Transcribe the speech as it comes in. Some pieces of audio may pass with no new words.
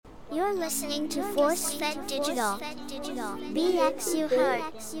You're listening to Force Fed Digital. BX you heard.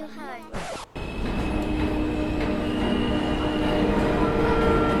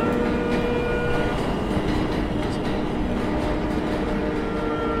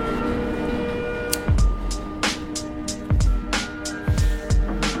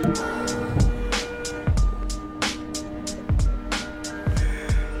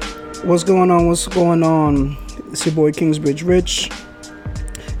 What's going on? What's going on? It's your boy Kingsbridge Rich.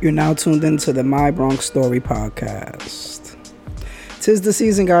 You're now tuned into the My Bronx Story podcast. Tis the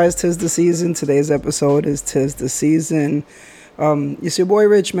season, guys. Tis the season. Today's episode is Tis the Season. It's your boy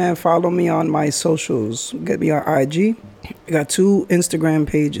Rich, man. Follow me on my socials. Get me on IG. I got 2 Instagram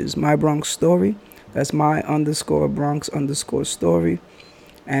pages. My Bronx Story. That's my_Bronx_story.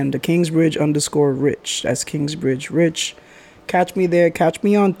 And the Kingsbridge _Rich. That's Kingsbridge Rich. Catch me there. Catch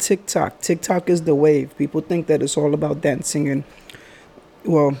me on TikTok. TikTok is the wave. People think that it's all about dancing and,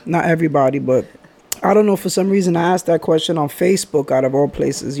 well, not everybody, but I don't know. For some reason, I asked that question on Facebook out of all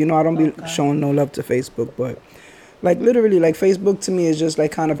places. You know, I don't be showing no love to Facebook, but like literally, like Facebook to me is just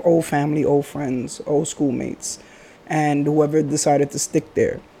like kind of old family, old friends, old schoolmates, and whoever decided to stick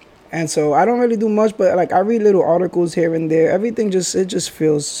there. And so I don't really do much, but like I read little articles here and there. Everything just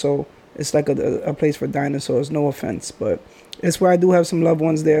feels so. It's like a place for dinosaurs. No offense, but it's where I do have some loved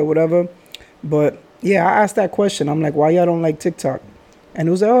ones there, whatever. But yeah, I asked that question. I'm like, why y'all don't like TikTok? And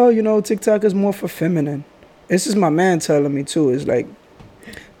it was like, oh, you know, TikTok is more for feminine. This is my man telling me too. It's like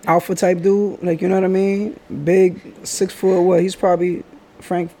alpha type dude, like, you know what I mean? Big, 6 foot, what? He's probably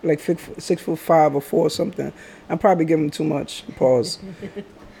Frank, like 6'5" or 4 or something. I'm probably giving too much. Pause.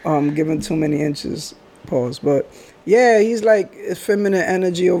 Giving too many inches. Pause. But yeah, he's like, it's feminine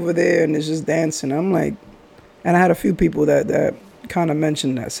energy over there, and it's just dancing. I'm like, and I had a few people that kind of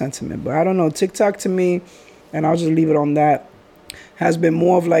mentioned that sentiment. But I don't know, TikTok to me, and I'll just leave it on that, has been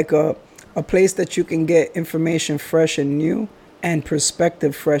more of like a place that you can get information fresh and new and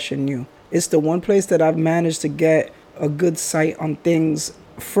perspective fresh and new. It's the one place that I've managed to get a good sight on things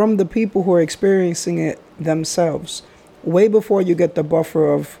from the people who are experiencing it themselves, way before you get the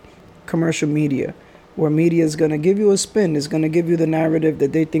buffer of commercial media, where media is going to give you a spin, is going to give you the narrative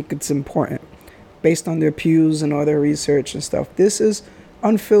that they think it's important based on their pews and all their research and stuff. This is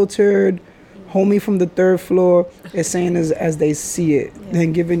unfiltered. Homie from the 3rd floor is saying as they see it,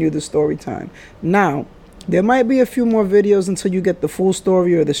 and giving you the story time. Now, there might be a few more videos until you get the full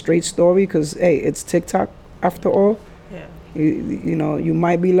story or the straight story, because, hey, it's TikTok after all. Yeah. You know, you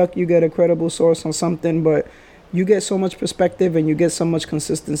might be lucky you get a credible source on something, but you get so much perspective and you get so much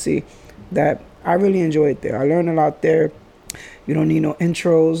consistency that I really enjoy it there. I learn a lot there. You don't need no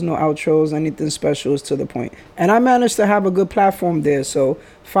intros, no outros, anything special. Is to the point. And I managed to have a good platform there. So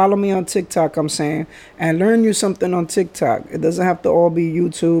follow me on TikTok, I'm saying, and learn you something on TikTok. It doesn't have to all be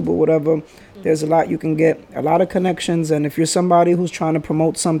YouTube or whatever. There's a lot you can get, a lot of connections. And if you're somebody who's trying to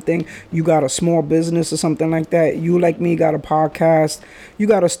promote something, you got a small business or something like that, you like me got a podcast, you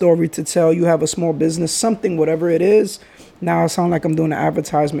got a story to tell, you have a small business, something, whatever it is. Now I sound like I'm doing an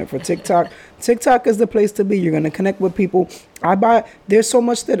advertisement for TikTok. TikTok is the place to be. You're gonna connect with people. There's so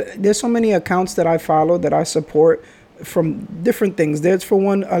many accounts that I follow that I support from different things. There's for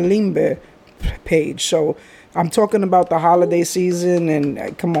one a limbe page. So I'm talking about the holiday season,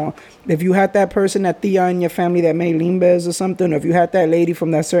 and come on, if you had that person, that tia in your family that made limbes or something, or if you had that lady from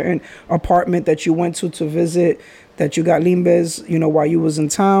that certain apartment that you went to visit, that you got limbes, you know, while you was in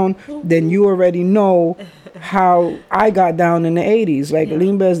town, then you already know how I got down in the 80s. Like,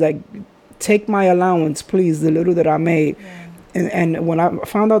 limbes, like, take my allowance, please, the little that I made. Yeah. And when I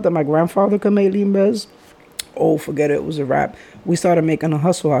found out that my grandfather could make limbes, oh, forget it, it was a wrap. We started making a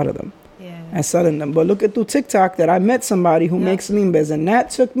hustle out of them. And selling them. But look at through TikTok that I met somebody who makes limbes, and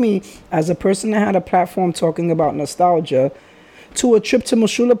that took me, as a person that had a platform talking about nostalgia, to a trip to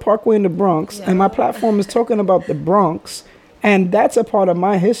Moshula Parkway in the Bronx. And my platform is talking about the Bronx, and that's a part of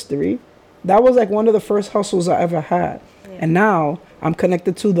my history. That was like one of the first hustles I ever had. And now I'm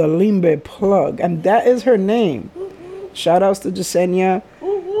connected to the Limbe Plug, and that is her name. Shout outs to Jasenia,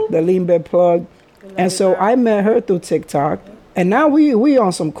 the Limbe Plug. And so I met her through TikTok. And now we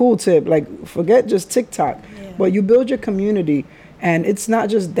on some cool tip, like, forget just TikTok, but you build your community, and it's not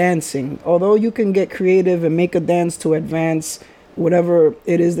just dancing. Although you can get creative and make a dance to advance whatever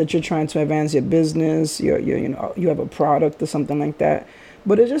it is that you're trying to advance, your business, you know, you have a product or something like that.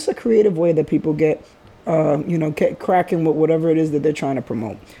 But it's just a creative way that people get, get cracking with whatever it is that they're trying to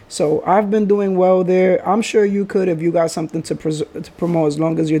promote. So I've been doing well there. I'm sure you could if you got something to promote, as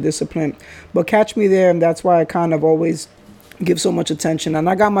long as you're disciplined. But catch me there, and that's why I kind of always give so much attention. And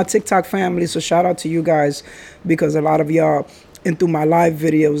I got my TikTok family, so shout out to you guys, because a lot of y'all and through my live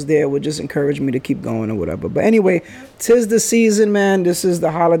videos there would just encourage me to keep going or whatever. But anyway, 'tis the season, man. This is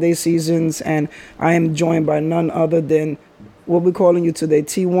the holiday seasons, and I am joined by none other than what we calling you today,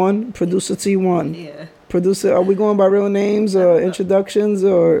 T1, producer T1. Yeah. Producer, are we going by real names or introductions,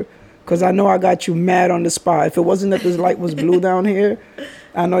 or because I know I got you mad on the spot. If it wasn't that this light was blue down here,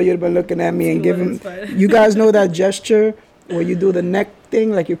 I know you'd have been looking at me and giving. You guys know that gesture where you do the neck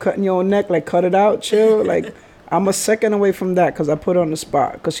thing, like you're cutting your own neck, like cut it out, chill, like. I'm a second away from that because I put her on the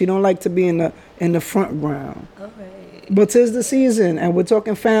spot because she don't like to be in the front ground. Okay. But 'tis the season, and we're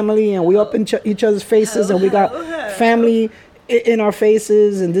talking family, and we up in each other's faces, and we got family in our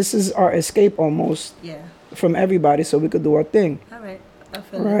faces, and this is our escape almost from everybody, so we could do our thing. All right. I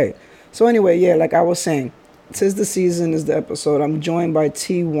feel Right. So anyway, yeah, like I was saying, 'tis the season is the episode. I'm joined by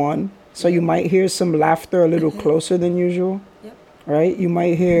T1, so you might hear some laughter a little closer than usual. Yep. Right? You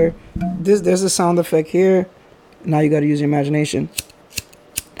might hear this. There's a sound effect here. Now you got to use your imagination.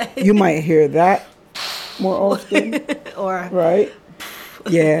 You might hear that more often, or right?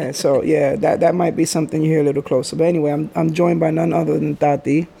 Yeah. So yeah, that might be something you hear a little closer. But anyway, I'm joined by none other than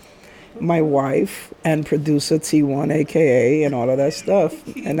Tati, my wife and producer T1, aka, and all of that stuff.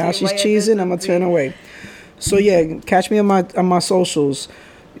 And now she's cheesing. I'm gonna turn away. So yeah, catch me on my socials.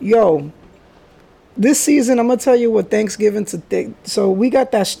 Yo, this season, I'm going to tell you what Thanksgiving so we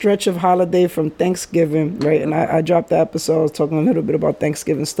got that stretch of holiday from Thanksgiving, right? And I dropped the episode. I was talking a little bit about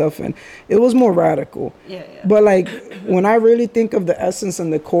Thanksgiving stuff, and it was more radical. Yeah. But like when I really think of the essence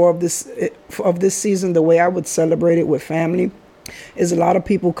and the core of this season, the way I would celebrate it with family is a lot of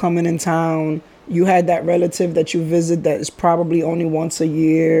people coming in town. You had that relative that you visit that is probably only once a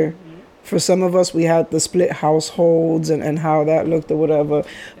year. Mm-hmm. For some of us, we had the split households and how that looked or whatever.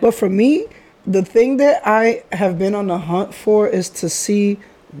 But for me, the thing that I have been on the hunt for is to see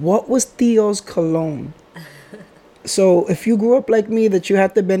what was Theo's cologne. So if you grew up like me, that you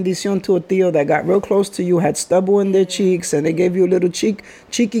had the bendición to a Theo that got real close to you, had stubble in their cheeks, and they gave you a little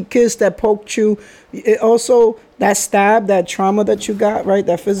cheeky kiss that poked you. It also, that stab, that trauma that you got, right?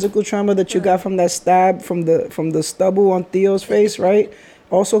 That physical trauma that you got from that stab, from the stubble on Theo's face, right?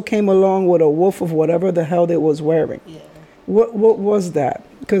 Also came along with a woof of whatever the hell they was wearing. Yeah. What was that?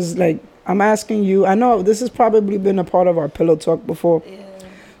 Because like, I'm asking you, I know this has probably been a part of our pillow talk before. Yeah.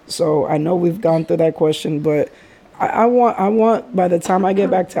 So I know we've gone through that question, but I want by the time I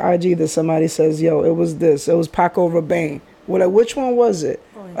get back to IG that somebody says, yo, it was this. It was Paco Rabanne. Well, like, which one was it?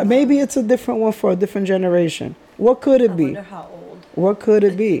 Maybe it's a different one for a different generation. What could it be? I wonder how old. What could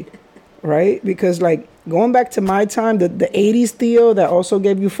it be? Right? Because like going back to my time, the 80s Theo that also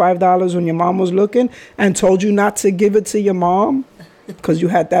gave you $5 when your mom was looking and told you not to give it to your mom. Because you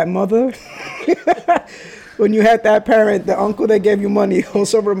had that mother. When you had that parent, the uncle that gave you money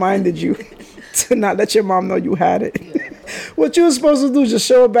also reminded you to not let your mom know you had it. What you were supposed to do is just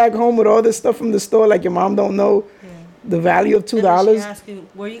show it back home with all this stuff from the store, like your mom don't know the value of $2. Ask you,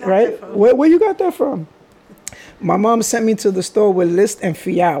 where you got right? that from? Where you got that from? My mom sent me to the store with list and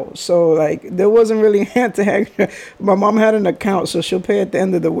fiao. So, like, there wasn't really hand to hand. My mom had an account, so she'll pay at the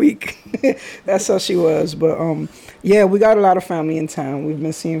end of the week. That's how she was. But, yeah, we got a lot of family in town. We've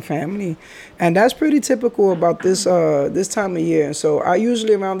been seeing family. And that's pretty typical about this time of year. So, I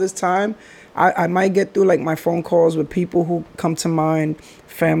usually around this time, I might get through, like, my phone calls with people who come to mind,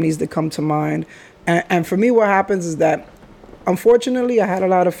 families that come to mind. And for me, what happens is that, unfortunately, I had a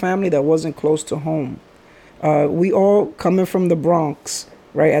lot of family that wasn't close to home. We all coming from the Bronx,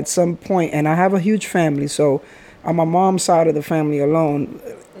 right, at some point, and I have a huge family. So on my mom's side of the family alone,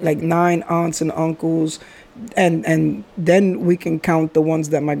 like 9 aunts and uncles, and then we can count the ones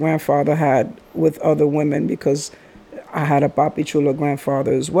that my grandfather had with other women, because I had a papi chulo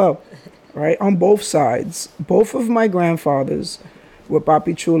grandfather as well, right, on both sides. Both of my grandfathers were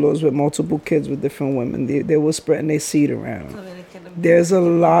papi chulos with multiple kids with different women. They were spreading their seed around. There's a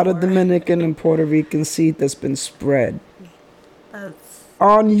lot of Dominican and Puerto Rican seed that's been spread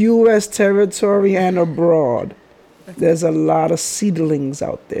on U.S. territory and abroad. There's a lot of seedlings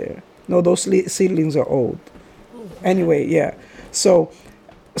out there. No, those seedlings are old. Anyway, yeah. So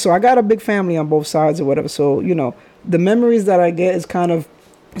I got a big family on both sides or whatever. So, you know, the memories that I get is kind of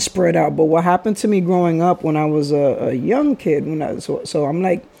spread out. But what happened to me growing up when I was a young kid, so I'm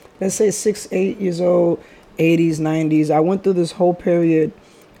like, let's say 6, 8 years old, 80s, 90s, I went through this whole period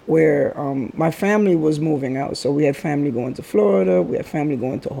where my family was moving out. So we had family going to Florida, we had family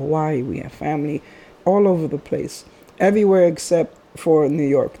going to Hawaii, we had family all over the place, everywhere except for New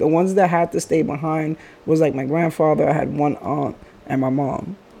York. The ones that had to stay behind was like my grandfather, I had one aunt, and my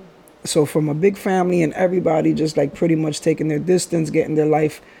mom. So from a big family and everybody just like pretty much taking their distance, getting their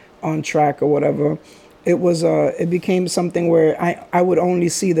life on track or whatever, it became something where I would only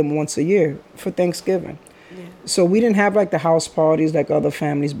see them once a year for Thanksgiving. Yeah. So we didn't have like the house parties like other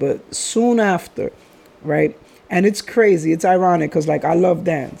families, but soon after, right? And it's crazy, it's ironic because like I love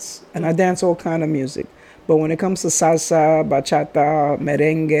dance and I dance all kind of music. But when it comes to salsa, bachata,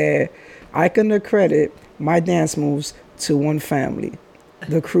 merengue, I can accredit my dance moves to one family,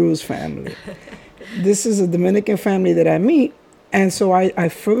 the Cruz family. This is a Dominican family that I meet. And so I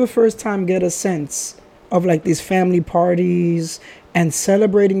for the first time get a sense of like these family parties and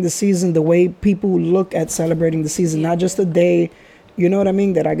celebrating the season the way people look at celebrating the season, not just a day, you know what I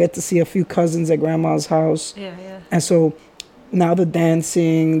mean? That I get to see a few cousins at grandma's house. Yeah, yeah. And so now the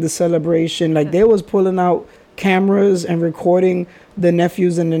dancing, the celebration, like they was pulling out cameras and recording the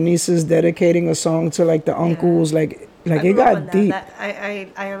nephews and the nieces dedicating a song to like the uncles, like I it grew up got on that. deep.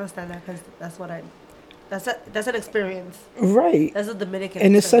 I understand that because that's an experience. Right. That's a Dominican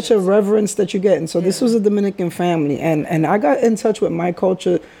And it's such a experience. reverence that you get. And so this was a Dominican family. And I got in touch with my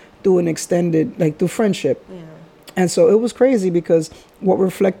culture through an extended, like through friendship. Yeah. And so it was crazy because what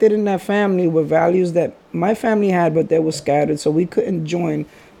reflected in that family were values that my family had, but they were scattered. So we couldn't join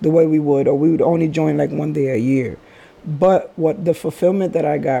the way we would, or we would only join like one day a year. But what the fulfillment that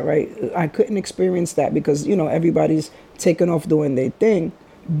I got, right, I couldn't experience that because, you know, everybody's taking off doing their thing.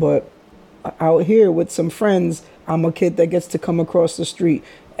 But out here with some friends, I'm a kid that gets to come across the street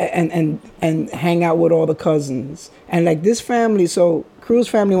and hang out with all the cousins. And like this family, so Cruz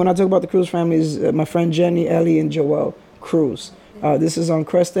family, when I talk about the Cruz family, is my friend Jenny, Ellie, and Joelle Cruz. This is on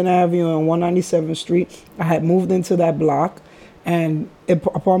Creston Avenue on 197th Street. I had moved into that block, and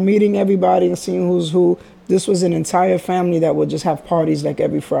upon meeting everybody and seeing who's who, this was an entire family that would just have parties like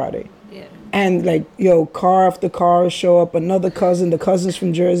every Friday. Yeah. And like, car after car show up, another cousin, the cousins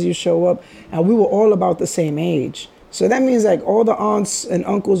from Jersey show up, and we were all about the same age. So that means like all the aunts and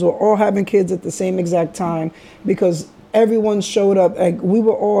uncles were all having kids at the same exact time because everyone showed up. Like we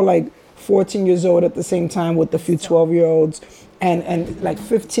were all like 14 years old at the same time with a few 12-year-olds and like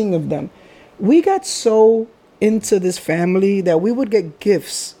 15 of them. We got so into this family that we would get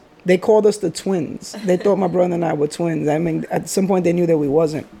gifts. They called us the twins. They thought my brother and I were twins. I mean, at some point they knew that we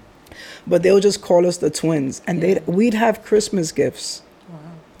wasn't. But they would just call us the twins. And we'd have Christmas gifts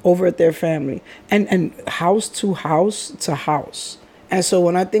over at their family. And house to house to house. And so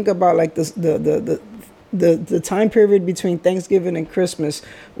when I think about like the time period between Thanksgiving and Christmas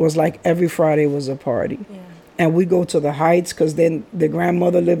was like every Friday was a party. Yeah. And we go to the Heights because then the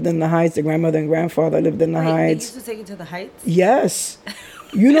grandmother lived in the Heights. The grandmother and grandfather lived in the Heights. They used to take you to the Heights? Yes.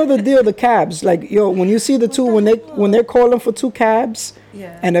 You know the deal, the cabs. Like, when you see the two, when they're calling for two cabs,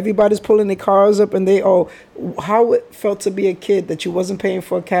 and everybody's pulling their cars up, and how it felt to be a kid that you wasn't paying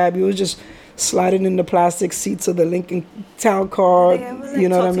for a cab, you was just sliding in the plastic seats of the Lincoln Town car. You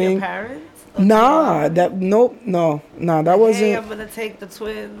know what I mean? Your parents? Nah, that wasn't. Hey, I'm gonna take the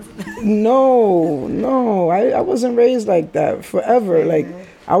twins. No, I wasn't raised like that forever. Like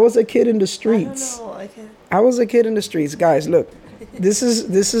I was a kid in the streets. I don't know. I can't. I was a kid in the streets, guys. Look. This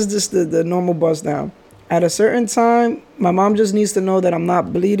is just the normal bust down. At a certain time, my mom just needs to know that I'm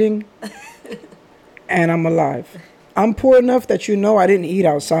not bleeding and I'm alive. I'm poor enough that I didn't eat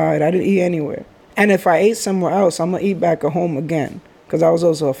outside. I didn't eat anywhere. And if I ate somewhere else, I'm going to eat back at home again because I was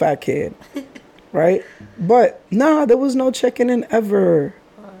also a fat kid, right? But, there was no checking in ever.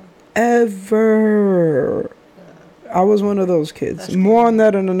 Ever. I was one of those kids. More on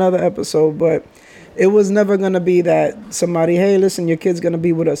that in another episode, but it was never going to be that somebody, hey, listen, your kid's going to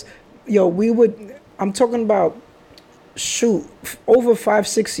be with us. I'm talking about, over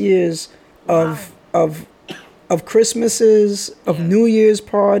 5-6 years of Christmases, of New Year's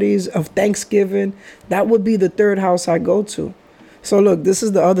parties, of Thanksgiving. That would be the third house I go to. So look, this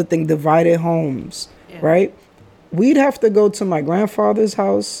is the other thing, divided homes, right? We'd have to go to my grandfather's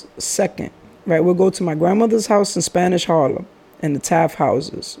house second, right? We'll go to my grandmother's house in Spanish Harlem. And the Taft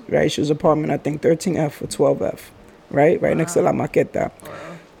houses, right? She was apartment, I think, 13F or 12F, right? Right next to La Maqueta. Wow.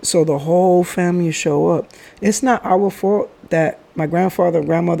 So the whole family show up. It's not our fault that my grandfather and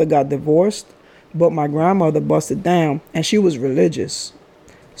grandmother got divorced, but my grandmother busted down, and she was religious.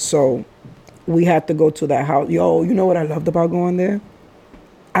 So we had to go to that house. You know what I loved about going there?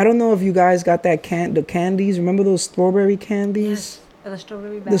 I don't know if you guys got the candies. Remember those strawberry candies? Yes. And the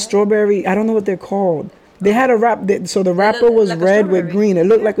strawberry bag? The strawberry, I don't know what they're called. They had a wrap, so the wrapper was like red with green. It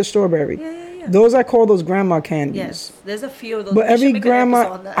looked like a strawberry. Yeah. Those I call those grandma candies. Yes, there's a few of those. But every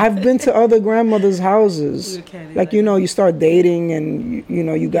grandma, I've been to other grandmothers' houses. Like you start dating, and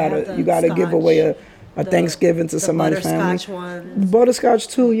you gotta give away a Thanksgiving to somebody's family. Butterscotch ones. Butterscotch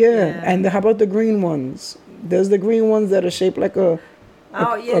too, yeah. And how about the green ones? There's the green ones that are shaped like a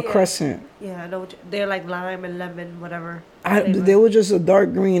Oh, yeah, a yeah. crescent. Yeah, I know. They're like lime and lemon, whatever. They were just a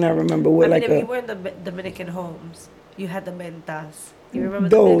dark green. I remember I with mean, like if you a were in the Dominican homes, you had the mentas. You remember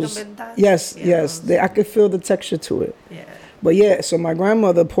the those. Dominican mentas? Yes, Yeah, yes. those. I could feel the texture to it. Yeah, But yeah, so my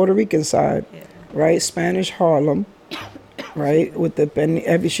grandmother, Puerto Rican side, yeah. right? Spanish Harlem, right? With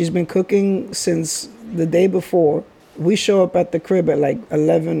the she's been cooking since the day before. We show up at the crib at like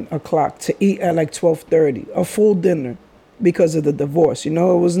 11 o'clock to eat at like 12:30, a full dinner because of the divorce. You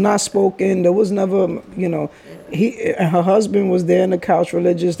know, it was not spoken. There was never, you know, her husband was there on the couch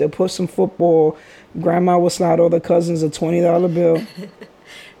religious. They put some football. Grandma would slide all the cousins a $20 bill.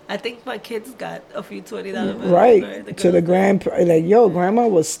 I think my kids got a few $20 bills. Right. To the like, yo, grandma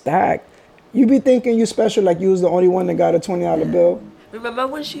was stacked. You be thinking you special like you was the only one that got a $20 bill. Remember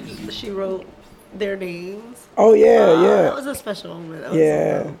when she wrote their names? Oh yeah, yeah. That was a special moment.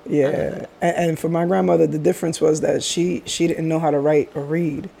 Yeah, yeah. And for my grandmother, the difference was that she didn't know how to write or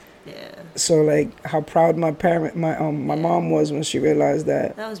read. Yeah. So like how proud my mom was when she realized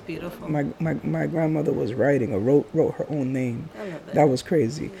that That was beautiful. my grandmother was writing or wrote her own name. I love it. That was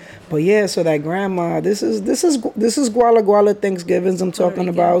crazy. Yeah. But yeah, so that grandma, this is Guala Guala Thanksgivings I'm talking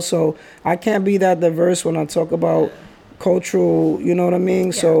about. So I can't be that diverse when I talk about cultural, you know what I mean?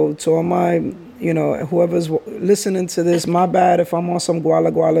 Yeah. So to all my, you know, whoever's listening to this, my bad if I'm on some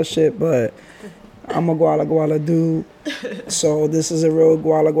Guala Guala shit, but I'm a Guala Guala dude. So this is a real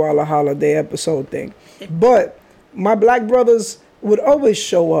Guala Guala holiday episode thing. But my black brothers would always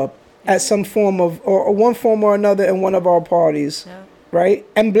show up at some form of, or one form or another in one of our parties. Yeah. Right?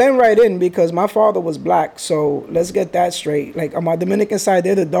 And blend right in because my father was black. So let's get that straight. Like on my Dominican side,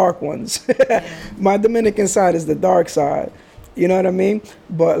 they're the dark ones. My Dominican side is the dark side. You know what I mean?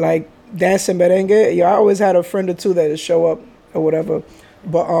 But like dancing merengue, I always had a friend or two that would show up or whatever.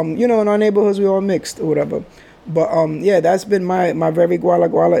 But you know, in our neighborhoods we all mixed or whatever. But yeah, that's been my very Guala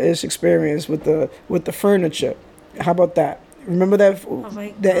Guala-ish experience with the furniture. How about that? Remember that? Oh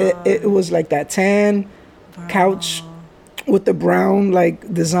my God. That it was like that tan couch with the brown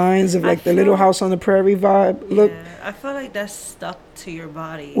like designs of like the Little House on the Prairie vibe. Yeah, look, I feel like that's stuck to your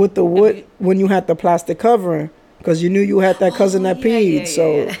body. with the wood when you had the plastic covering because you knew you had that cousin that peed.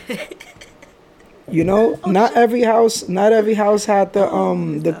 So. You know, not every house had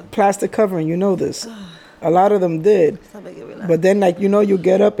the plastic covering. You know this. A lot of them did. But then, like, you know, you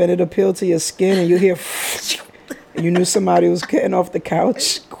get up and it appealed to your skin and you hear, and you knew somebody was getting off the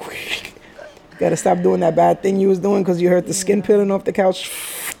couch. Gotta stop doing that bad thing you was doing because you heard the skin peeling off the couch.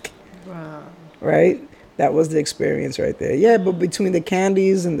 Right? That was the experience right there. Yeah, but between the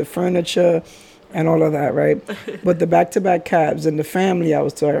candies and the furniture and all of that, right? But the back-to-back cabs and the family, I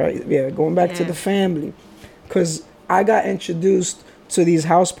was talking, right? Yeah, going back to the family. Because I got introduced to these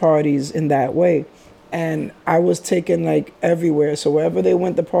house parties in that way. And I was taken, like, everywhere. So wherever they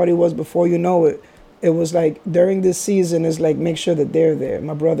went, the party was, before you know it, it was like, during this season, it's like, make sure that they're there,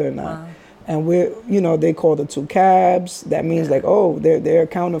 my brother and I. Wow. And we're, you know, they call the two cabs. That means like, oh, they're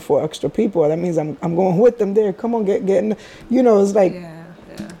accounting for extra people. That means I'm going with them there. Come on, get in. You know, it's like,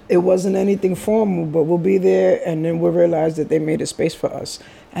 it wasn't anything formal, but we'll be there, and then we'll realize that they made a space for us.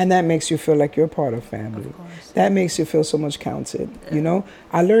 And that makes you feel like you're part of family. Of course. That makes you feel so much counted, you know?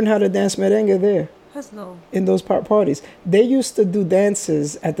 I learned how to dance merengue there. In those parties. They used to do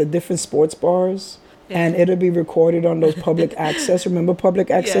dances at the different sports bars. And it'll be recorded on those public access. Remember public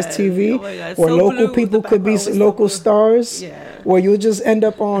access TV? Oh where so local people could be local stars? Yeah. Where you just end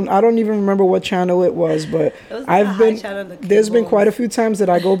up on, I don't even remember what channel it was, but there's been quite a few times that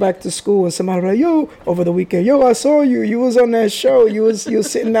I go back to school and somebody be like, yo, over the weekend, yo, I saw you. You was on that show. You was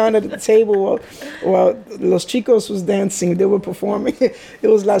sitting down at the table while Los Chicos was dancing. They were performing. It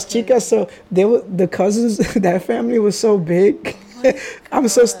was Las Chicas. So the cousins, that family was so big. I'm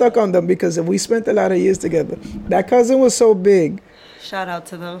so stuck on them because we spent a lot of years together. That cousin was so big. Shout out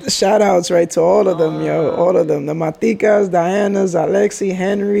to them. Shout outs, right, to all of them, yo. All of them. The Maticas, Dianas, Alexi,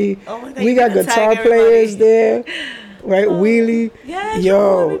 Henry. Oh my God, we got guitar players there. Right, Wheelie. Yeah,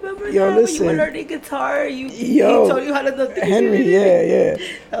 yo, When listen. you were learning guitar, he told you how to do Henry, yeah.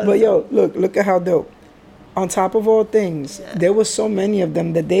 But yo, look at how dope. On top of all things, there were so many of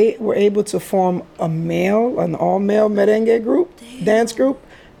them that they were able to form an all-male merengue group, dance group,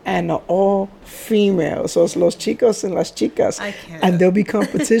 and an all-female. So it's Los Chicos and Las Chicas. And there'll be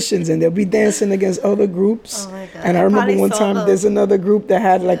competitions, and they'll be dancing against other groups. Oh my God. And I remember one time there's another group that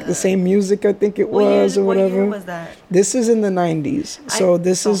had like the same music, I think it was, or whatever. What year was that? This is in the 90s. So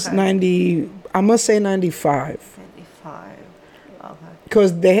this is 90, I must say 95.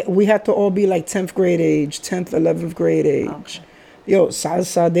 Because we had to all be like 10th grade age, 10th, 11th grade age. Okay. Yo,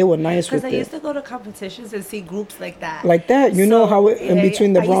 salsa, they were nice Because with I it. used to go to competitions and see groups like that. Like that, you know how it, in yeah,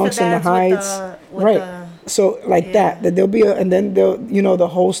 between the I used to Bronx and the dance with Heights, with right? So like that there'll be and then they'll, the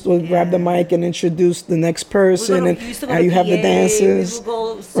host will grab the mic and introduce the next person, we used to go and to you have the PA, dances, we would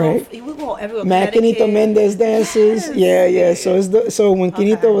go right? we would go everywhere. Quinito Mendez dances, yeah. So so when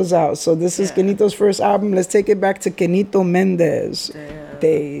Quinito Okay. was out, so this is Quinito's first album. Let's take it back to Quinito Mendez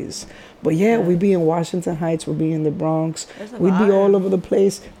days. But yeah, we'd be in Washington Heights, we'd be in the Bronx, we'd be all over the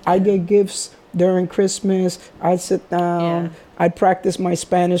place. I get gifts during Christmas. I'd sit down, I'd practice my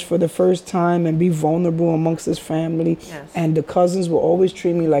Spanish for the first time and be vulnerable amongst this family. Yes. And the cousins will always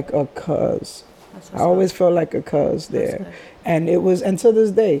treat me like a cuz. I always felt like a cuz there. And it was, and to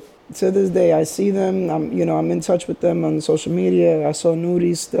this day, I see them. I'm in touch with them on social media. I saw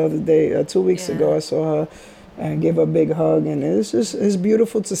Nudi's the other day, 2 weeks ago. I saw her and gave her a big hug. And it's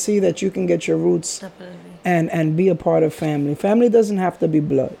beautiful to see that you can get your roots and be a part of family. Family doesn't have to be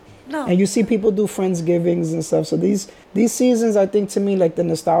blood. No. And you see people do Friendsgivings and stuff. So these seasons, I think, to me, like the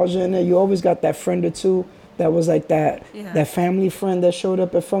nostalgia in it, you always got that friend or two that was like that family friend that showed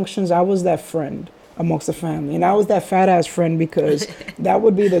up at functions. I was that friend amongst the family. And I was that fat ass friend because that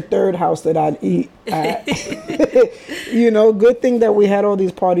would be the third house that I'd eat at. Good thing that we had all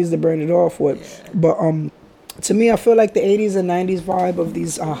these parties to burn it off with. Yeah. But to me, I feel like the 80s and 90s vibe of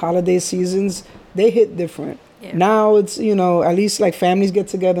these holiday seasons, they hit different. Yeah. Now it's, at least like families get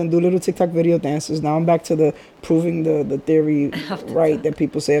together and do little TikTok video dances. Now I'm back to the proving the theory right that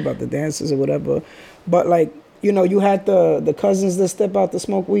people say about the dances or whatever. But like, you had the cousins that step out to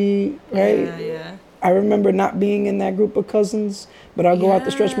smoke weed, right? Yeah. I remember not being in that group of cousins, but I'll go out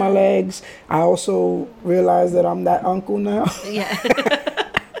to stretch my legs. I also realized that I'm that uncle now. Yeah.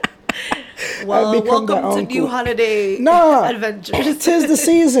 Well, welcome to new holiday adventures. Tis the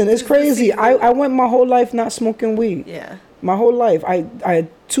season. It's crazy. I went my whole life not smoking weed. Yeah. My whole life. I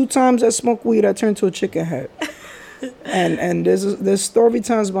 2 times I smoked weed, I turned to a chicken head. and there's story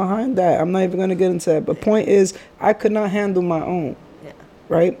times behind that. I'm not even going to get into that. But point is, I could not handle my own. Yeah.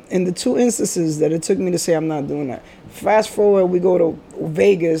 Right? In the 2 instances that it took me to say I'm not doing that. Fast forward, we go to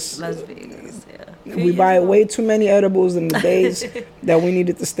Vegas. Las Vegas, yeah. We buy way too many edibles in the days that we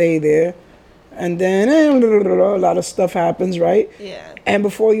needed to stay there. And then a lot of stuff happens, right? Yeah. And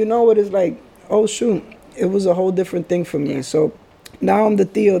before you know it, it's like, oh, shoot. It was a whole different thing for me. Yeah. So now I'm the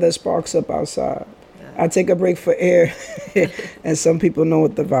Theo that sparks up outside. Yeah. I take a break for air. And some people know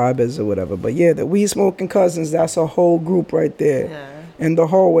what the vibe is or whatever. But yeah, the weed smoking cousins, that's a whole group right there. Yeah. In the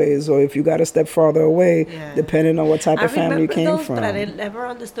hallways, or if you got to step farther away, depending on what type of family you came from. But I never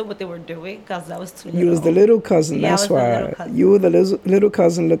understood what they were doing because I was too little. You was the little cousin, that's why. You were the little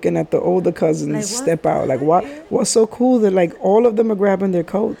cousin looking at the older cousins step out. Like, what's so cool that like all of them are grabbing their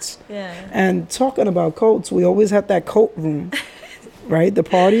coats. Yeah. And talking about coats, we always had that coat room. Right? The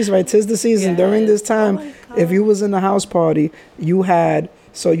parties, right? 'Tis the season. During this time, if you was in a house party, you had...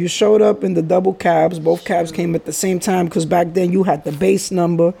 So you showed up in the double cabs. Both cabs came at the same time because back then you had the base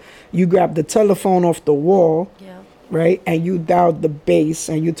number. You grabbed the telephone off the wall, right? And you dialed the base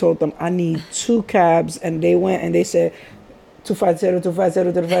and you told them, I need 2 cabs. And they went and they said, 250,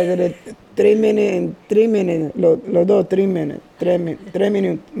 250, 250, 3 minutes, 3 minutes, los dos, 3 minutes, 3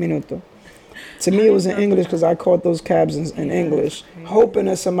 minutos. To me, it was in English because I called those cabs in English, hoping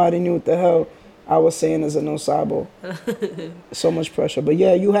that somebody knew what the hell I was saying as a no sabo. So much pressure. But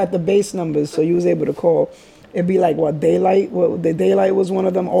yeah, you had the base numbers, so you was able to call. It'd be like, Daylight? The Daylight was one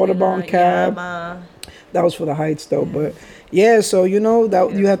of them, Audubon cab. That was for the Heights, though. But yeah, so,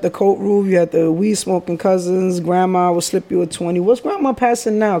 that you had the coat roof, you had the weed smoking cousins, grandma would slip you a 20. What's grandma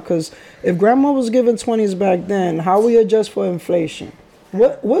passing now? Because if grandma was giving 20s back then, how we adjust for inflation?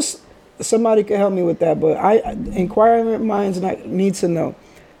 What's somebody can help me with that, but inquiring minds need to know.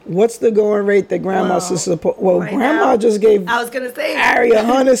 What's the going rate that grandma's support? Well, right grandma now, just gave I was gonna say Ari a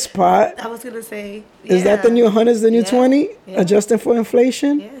 100 spot. I was gonna say, is that the new 100s, the new 20? Yeah. Adjusting for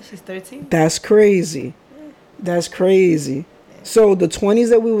inflation? Yeah, she's 13. That's crazy. Yeah. That's crazy. Yeah. So the 20s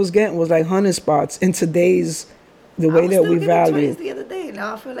that we was getting was like 100 spots in today's the way that we value. The other day.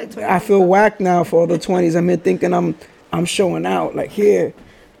 Now I feel like 20. I feel whacked now for all the 20s. I'm here thinking I'm showing out like here.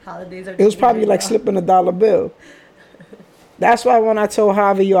 Holidays are. It was probably like slipping a $1 bill. That's why when I told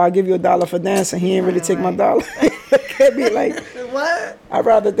Javi, I'll give you $1 for dancing, he ain't really take my $1. Can't be like, what? I'd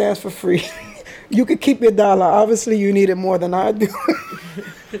rather dance for free. You could keep your $1. Obviously, you need it more than I do.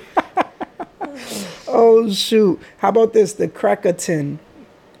 Oh, shoot. How about this? The cracker tin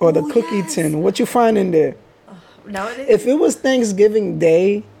or the cookie tin. What you find in there? Nowadays? If it was Thanksgiving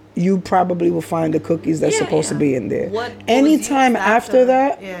Day, you probably will find the cookies that's supposed to be in there. Anytime after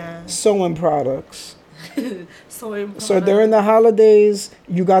that, sewing products. So important. So during the holidays,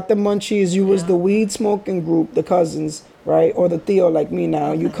 you got the munchies. You was Yeah. the weed smoking group, the cousins, right? Or the Theo like me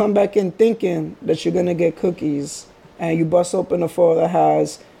now. You Okay. come back in thinking that you're gonna get cookies, and you bust open a foil that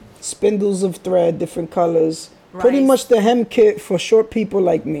has spindles of thread, different colors. Pretty Rice. much the hem kit for short people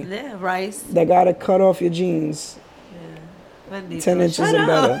like me Yeah, rice. that gotta cut off your jeans Yeah. Bendito. 10 inches Shut and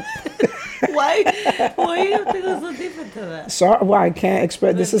up. better. Why? Why you think it's so different to that? So I can't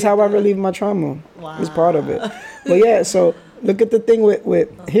express. This is how I relieve my trauma. It's part of it. But yeah, so look at the thing with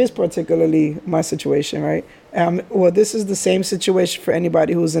here's particularly my situation, right? Well, this is the same situation for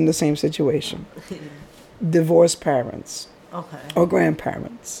anybody who's in the same situation. Divorced parents Okay. or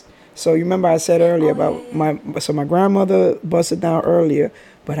grandparents. So you remember I said earlier about my grandmother busted down earlier,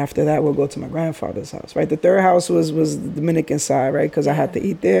 but after that we'll go to my grandfather's house, right? The third house was the Dominican side, right? Because I had to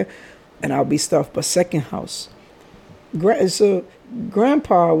eat there, and I'll be stuffed. But second house, so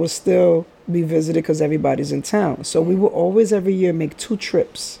grandpa will still be visited because everybody's in town. So we will always every year make 2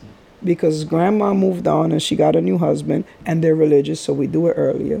 trips because grandma moved on and she got a new husband and they're religious, so we do it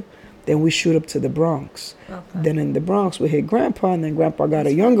earlier. Then we shoot up to the Bronx. Okay. Then in the Bronx we hit grandpa, and then grandpa got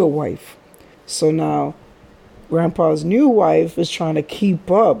a younger wife. So now grandpa's new wife is trying to keep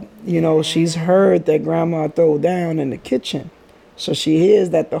up. You know, she's heard that grandma throw down in the kitchen. So she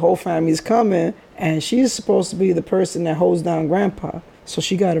hears that the whole family's coming, and she's supposed to be the person that holds down grandpa. So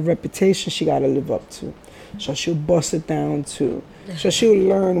she got a reputation she got to live up to. So she'll bust it down too. So she'll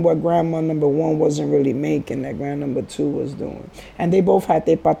learn what grandma number 1 wasn't really making, that grand number 2 was doing. And they both had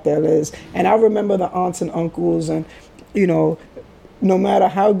their pateles. And I remember the aunts and uncles, and, you know, no matter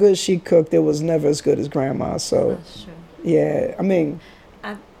how good she cooked, it was never as good as grandma. So, That's true. yeah, I mean,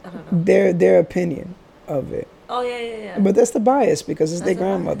 I don't know. their opinion of it. Oh yeah. But that's the bias because it's That's their a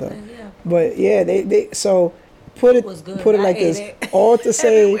grandmother. bias, yeah. But yeah, they so put it was good. put it I like ate this. it. All to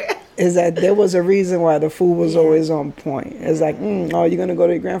say Everywhere. is that there was a reason why the food was always on point. It's like, oh, you're gonna go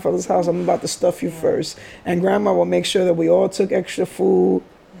to your grandfather's house. I'm about to stuff you first. And grandma will make sure that we all took extra food.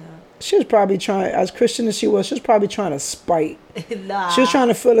 She was probably trying, as Christian as she was probably trying to spite. Nah. She was trying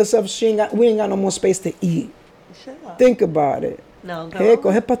to fill us up. We ain't got no more space to eat. Shut up. Think about it. No, go. Hey,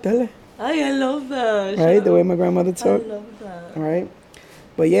 coge patele. I love that. Right, Shut the way up. my grandmother I taught. love that. Right,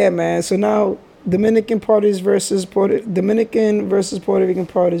 but yeah, man. So now Dominican versus Puerto Rican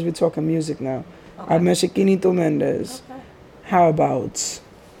parties. We're talking music now. Okay. I mentioned Quinito Mendez. Okay. How about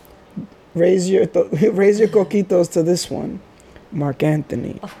raise your coquitos to this one, Mark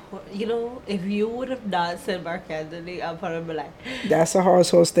Anthony. You know, if you would have not said Mark Anthony, I'd probably be like, That's a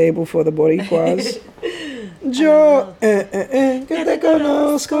household staple for the Boricuas. Yo, que te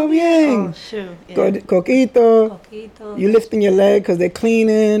conozco bien. oh, shoot. Yeah. Coquito. Coquito. You lifting your leg because they're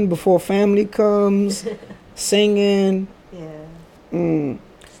cleaning before family comes, singing. Yeah.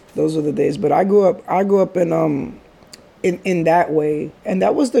 Those were the days. But I grew up in that way, and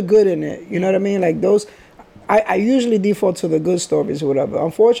that was the good in it. You know what I mean? Like those, I usually default to the good stories or whatever.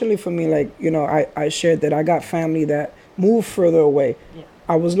 Unfortunately for me, like, you know, I shared that I got family that moved further away. Yeah.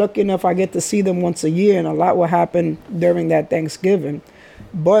 I was lucky enough I get to see them once a year, and a lot will happen during that Thanksgiving.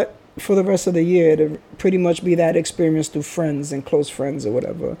 But for the rest of the year, it'll pretty much be that experience through friends and close friends or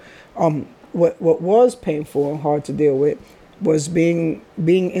whatever. What was painful and hard to deal with was being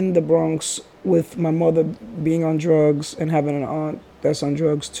in the Bronx with my mother being on drugs and having an aunt that's on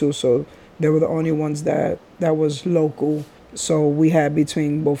drugs too. So they were the only ones that was local. So we had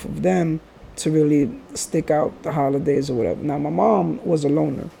between both of them to really stick out the holidays or whatever. Now, my mom was a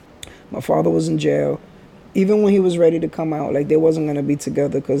loner. My father was in jail. Even when he was ready to come out, like, they wasn't going to be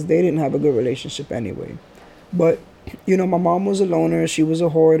together because they didn't have a good relationship anyway. But, you know, my mom was a loner. She was a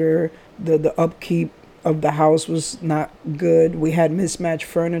hoarder. The upkeep of the house was not good. We had mismatched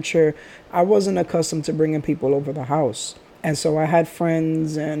furniture. I wasn't accustomed to bringing people over the house. And so I had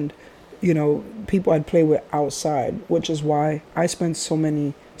friends and, you know, people I'd play with outside, which is why I spent so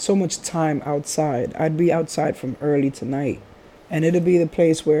much time outside. I'd be outside from early to night. And it'll be the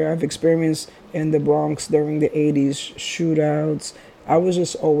place where I've experienced in the Bronx during the 80s, shootouts. I was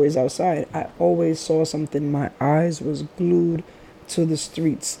just always outside. I always saw something. My eyes was glued to the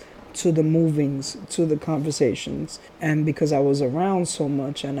streets, to the movings, to the conversations. And because I was around so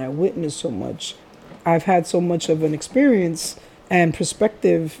much and I witnessed so much, I've had so much of an experience and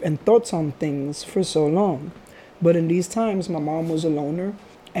perspective and thoughts on things for so long. But in these times, my mom was a loner.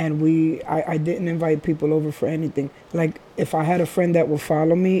 And I didn't invite people over for anything. Like, if I had a friend that would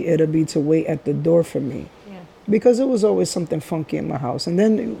follow me, it'd be to wait at the door for me. Yeah. Because it was always something funky in my house. And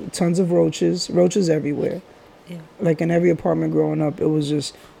then tons of roaches everywhere. Yeah. Like, in every apartment growing up, it was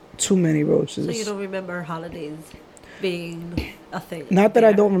just too many roaches. So you don't remember holidays being a thing. Not that I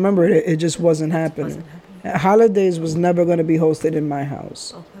there. don't remember it. It just wasn't happening. Wasn't happening. Holidays was never going to be hosted in my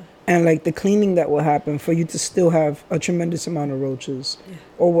house. Okay. And like the cleaning that will happen for you to still have a tremendous amount of roaches Yeah.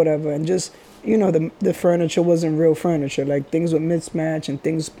 or whatever. And just, the furniture wasn't real furniture. Like things would mismatch and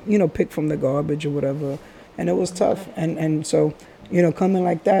things, picked from the garbage or whatever. And it was tough. And so, coming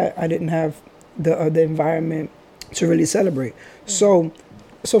like that, I didn't have the environment to really celebrate. So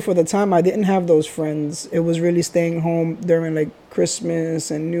for the time I didn't have those friends, it was really staying home during like Christmas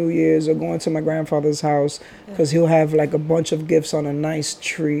and New Year's or going to my grandfather's house because he'll have like a bunch of gifts on a nice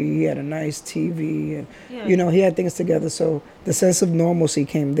tree. He had a nice TV and, he had things together. So the sense of normalcy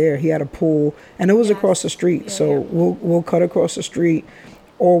came there. He had a pool and it was across the street. So we'll cut across the street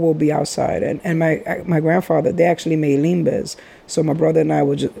or we'll be outside. And my grandfather, they actually made limbes. So my brother and I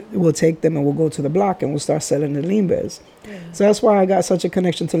we'll take them and we'll go to the block and we'll start selling the limbes. Yeah. So that's why I got such a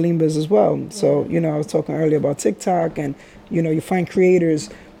connection to limbes as well. Yeah. So, I was talking earlier about TikTok and, you find creators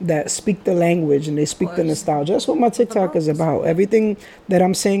that speak the language and they speak the nostalgia. That's what my TikTok is about. Everything that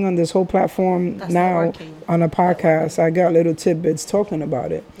I'm saying on this whole platform now on a podcast, I got little tidbits talking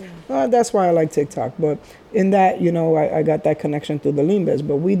about it. Yeah. That's why I like TikTok. But in that, I got that connection through the limbes.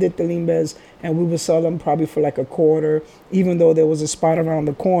 But we did the limbes and we would sell them probably for like a quarter, even though there was a spot around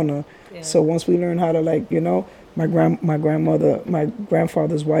the corner. Yeah. So once we learned how to my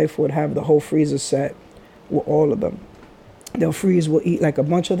grandfather's wife would have the whole freezer set with all of them. They'll freeze, we'll eat like a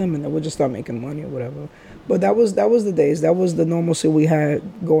bunch of them, and then we'll just start making money or whatever. But that was the days. That was the normalcy we had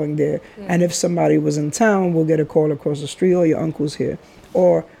going there. Yeah. And if somebody was in town, we'll get a call across the street, or your uncle's here.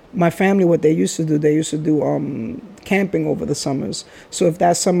 Or my family, what they used to do camping over the summers. So if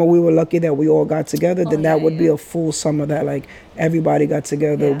that summer we were lucky that we all got together, then that would be a full summer that like everybody got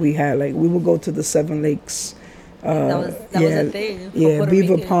together. Yeah. We had we would go to the 7 Lakes. That was a thing. Yeah,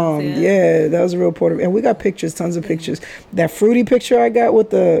 Beaver Pond. Yeah, that was a real Puerto Rican. And we got pictures, tons of pictures. That fruity picture I got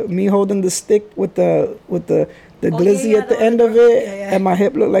with me holding the stick with the glizzy at the end of it, and my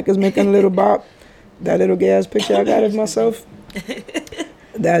hip looked like it's making a little bop. That little gay ass picture I got of myself.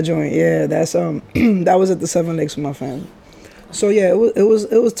 That joint, that's that was at the 7 Lakes with my family. So yeah, it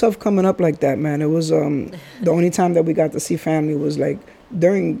was tough coming up like that, man. It was the only time that we got to see family was like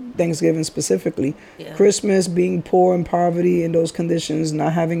during Thanksgiving specifically. Yeah. Christmas, being poor and poverty in those conditions,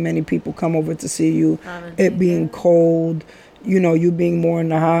 not having many people come over to see you, it being cold, you being more in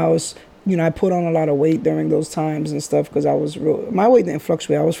the house. I put on a lot of weight during those times and stuff because my weight didn't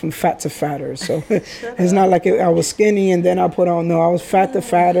fluctuate. I was from fat to fatter. So it's not like I was skinny and then I put on, no, I was fat to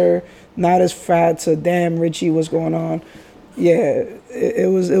fatter, not as fat to damn Richie, what's going on. Yeah, it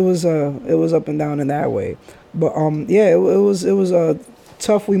was up and down in that way. But it was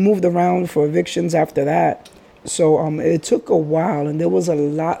tough. We moved around for evictions after that. So it took a while and there was a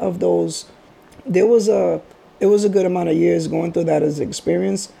lot of those. It was a good amount of years going through that as an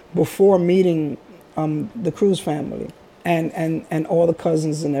experience before meeting the Cruz family and all the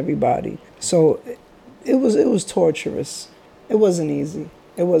cousins and everybody. So it was torturous. It wasn't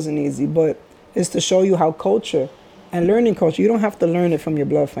easy, but it's to show you how culture and learning culture, you don't have to learn it from your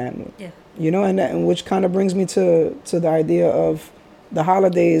blood family. Yeah. And which kind of brings me to the idea of the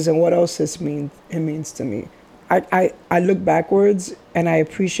holidays and what else it means to me. I look backwards and I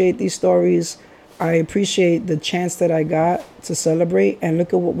appreciate these stories. I appreciate the chance that I got to celebrate, and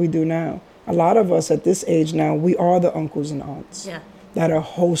look at what we do now. A lot of us at this age now, we are the uncles and aunts that are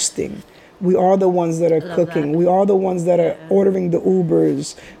hosting. We are the ones that are cooking. That. We are the ones that are ordering the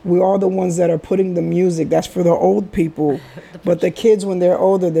Ubers. We are the ones that are putting the music. That's for the old people. But the kids, when they're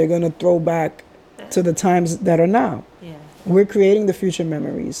older, they're going to throw back to the times that are now. Yeah. We're creating the future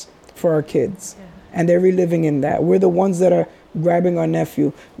memories for our kids. Yeah. And they're reliving in that. We're the ones that are grabbing our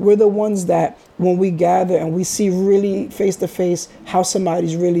nephew. We're the ones that when we gather and we see really face to face how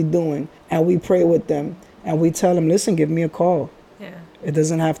somebody's really doing, and we pray with them and we tell them, listen, give me a call. Yeah. It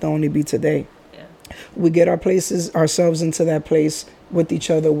doesn't have to only be today. Yeah. We get ourselves into that place with each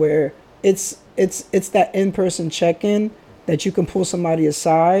other where it's that in-person check-in that you can pull somebody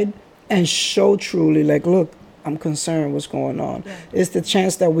aside and show truly like, look, I'm concerned what's going on. Yeah. It's the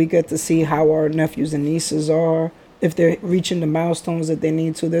chance that we get to see how our nephews and nieces are, if they're reaching the milestones that they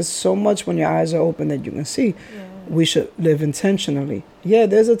need to. There's so much when your eyes are open that you can see. Yeah. We should live intentionally. Yeah,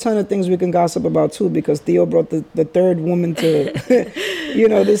 there's a ton of things we can gossip about too, because Theo brought the third woman to,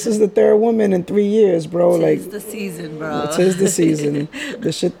 this is the third woman in 3 years, bro. Tis the season, bro. Tis the season.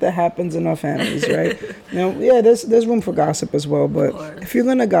 The shit that happens in our families, right? There's room for gossip as well, but if you're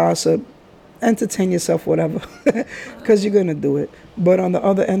going to gossip, entertain yourself, whatever, because you're going to do it. But on the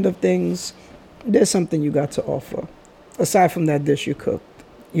other end of things, there's something you got to offer, aside from that dish you cooked.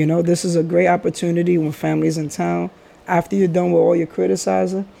 This is a great opportunity when family's in town. after you're done with all your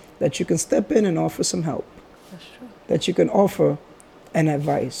criticizing, that you can step in and offer some help. That's true. That you can offer an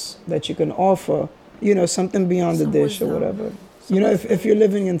advice. That you can offer, something beyond the Some dish or wisdom. whatever. Some If you're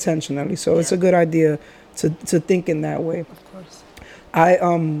living intentionally. So it's a good idea to think in that way. Of course. I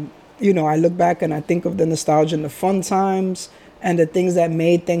look back and I think of the nostalgia and the fun times and the things that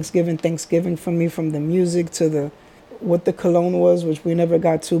made Thanksgiving for me, from the music to what the cologne was, which we never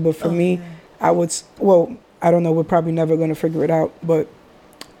got to. But for me, I don't know, we're probably never going to figure it out. But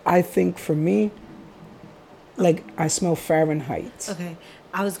I think for me, like, I smell Fahrenheit. Okay.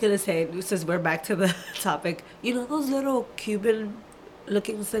 I was going to say, since we're back to the topic, those little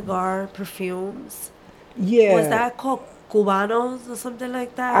Cuban-looking cigar perfumes? Yeah. Was that called Cubanos or something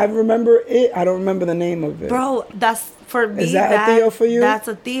like that? I remember it. I don't remember the name of it. Bro, that's, for me, Is that a Theo for you? That's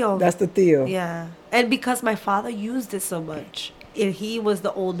a Theo. That's the Theo. Yeah. And because my father used it so much, and he was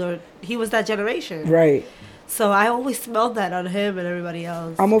that generation. Right. So I always smelled that on him and everybody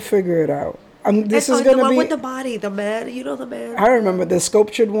else. I'm going to figure it out. This is the going to one be... with the body, the man, the man. I remember the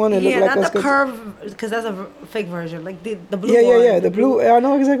sculptured one. It looked like not the sculptured... curve, because that's a fake version. Like the blue one. Yeah. The blue... I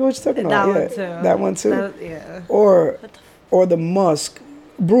know exactly what you're talking about. That one too. That one too? Yeah. Or the musk.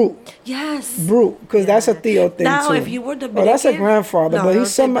 Brute. Yes. Brute. Because that's a Theo thing now, too. if you were Dominican... Oh, that's a grandfather. but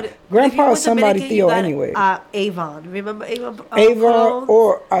he's somebody... Grandpa is somebody Theo anyway. Avon. Remember Avon? Avon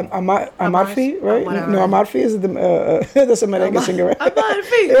or Amalfi, right? No, Amalfi is the American singer.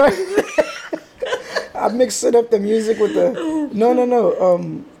 Amalfi. I'm mixing up the music with the...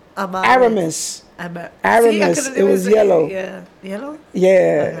 No. Aramis. Aramis. It was yellow. Yeah. Yellow?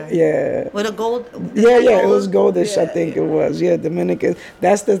 Yeah, Okay. yeah. With a gold... Yeah, it was goldish, I think it was. Yeah, Dominican.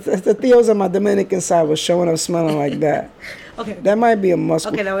 That's the Theos on my Dominican side was showing up smelling like that. Okay. That might be a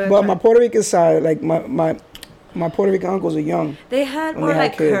muscle. Okay, but my Puerto Rican side, like my Puerto Rican uncles are young. They had more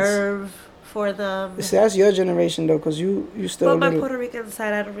like curve for them. See, that's your generation though, because you still. But my Puerto Rican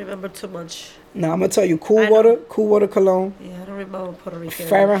side, I don't remember too much. Now I'm gonna tell you, Cool Water cologne. Yeah, I don't remember Puerto Rican.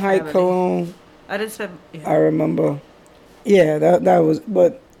 Fahrenheit cologne. I didn't spend. Yeah. I remember. Yeah, that was.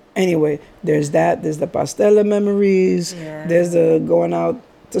 But anyway, there's that. There's the pastela memories. Yeah. There's the going out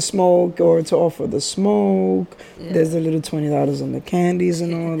to smoke or to offer the smoke. Yeah. There's the little $20 on the candies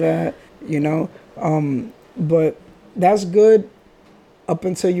and all that. But that's good up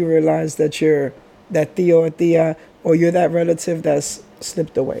until you realize that you're that Theo or Thea, or you're that relative that's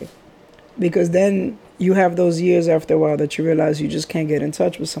slipped away. Because then you have those years after a while that you realize you just can't get in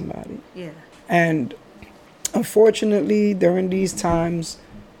touch with somebody. Yeah. And unfortunately, during these times,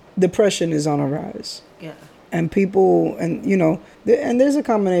 depression is on a rise. Yeah. And people, and there's a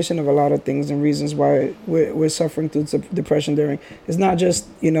combination of a lot of things and reasons why we're suffering through depression during. It's not just,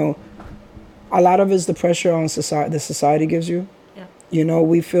 a lot of it's the pressure on society, the society gives you. Yeah.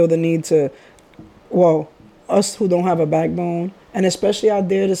 We feel the need to, us who don't have a backbone, and especially out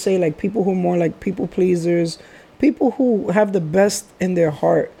there to say, like, people who are more like people pleasers, people who have the best in their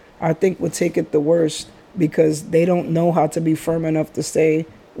heart, I think would take it the worst because they don't know how to be firm enough to say,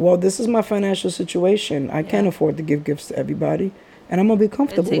 well, this is my financial situation. I can't afford to give gifts to everybody, and I'm going to be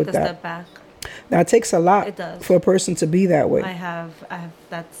comfortable with that. Take a step back. Now, it takes a lot for a person to be that way. I have.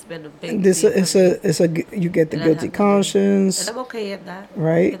 That's been a big. You get the guilty conscience, and I'm okay in that.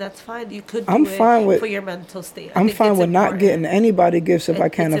 Right? Yeah, that's fine. You could. I'm fine with for your mental state. I'm fine with not getting anybody gifts if I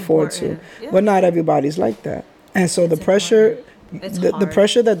can't afford to, but not everybody's like that. And so the pressure, the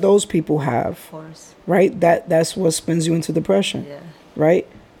pressure that those people have, of course, right? That's what spins you into depression, right?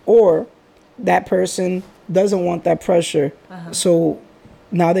 Or that person doesn't want that pressure, so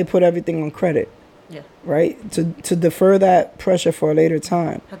now they put everything on credit. Yeah. Right? To defer that pressure for a later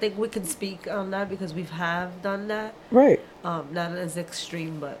time. I think we can speak on that because we have done that. Right. Not as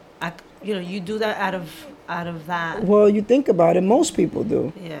extreme, but you do that out of that. Well, you think about it, most people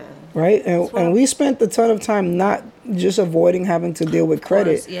do. Yeah. Right? And we spent a ton of time not just avoiding having to deal with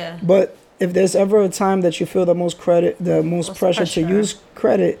credit. Yeah. But if there's ever a time that you feel the most pressure to use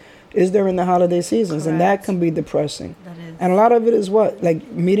credit is during the holiday seasons. Correct. And that can be depressing. That is. And a lot of it is what? Like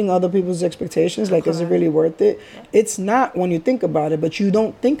meeting other people's expectations. Like, is it really worth it? Yeah. It's not when you think about it, but you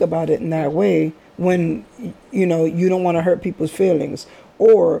don't think about it in that way when, you don't want to hurt people's feelings.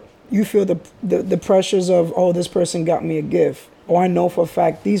 Or you feel the pressures of, oh, this person got me a gift. Or I know for a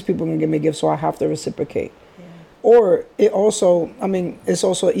fact these people are going to give me a gift, so I have to reciprocate. Yeah. Or it's also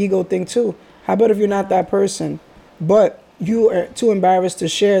an ego thing too. How about if you're not that person, but you are too embarrassed to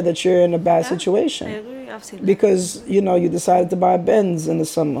share that you're in a bad situation? I agree. I've seen that. Because, you decided to buy a Benz in the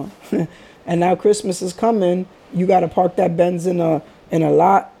summer. And now Christmas is coming. You got to park that Benz in a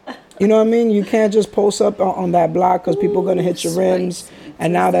lot. You know what I mean? You can't just post up on that block because people are going to hit your rims.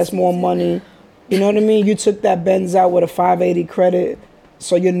 And now that's more money. You know what I mean? You took that Benz out with a 580 credit,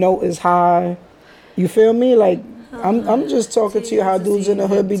 so your note is high. You feel me? Like, I'm just talking to you how dudes in the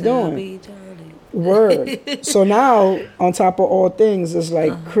hood be doing. Word. So now, on top of all things, it's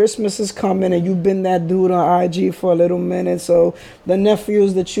like Christmas is coming and you've been that dude on IG for a little minute. So the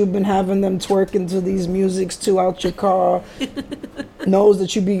nephews that you've been having them twerking to these musics to out your car knows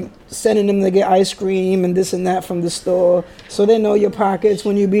that you be sending them to get ice cream and this and that from the store. So they know your pockets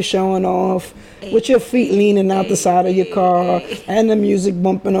when you be showing off with your feet leaning out the side of your car and the music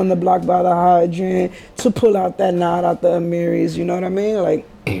bumping on the block by the hydrant to pull out that knot out the Amiris. You know what I mean? Like,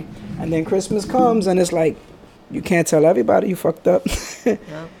 and then Christmas comes and it's like, you can't tell everybody you fucked up. Yep.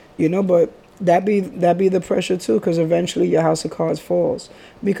 You know, but that be the pressure too, because eventually your house of cards falls.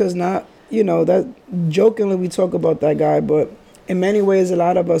 Because not, you know, that jokingly we talk about that guy, but in many ways a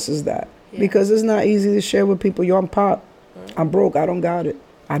lot of us is that. Yeah. Because it's not easy to share with people, yo, I'm pop, I'm broke, I don't got it.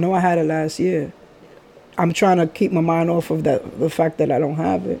 I know I had it last year. I'm trying to keep my mind off of that, the fact that I don't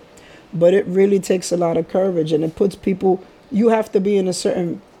have it. But it really takes a lot of courage, and it puts people, you have to be in a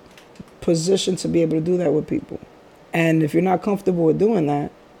certain position to be able to do that with people. And if you're not comfortable with doing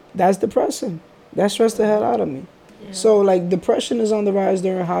that, that's depressing. That stressed the hell out of me. Yeah. So like depression is on the rise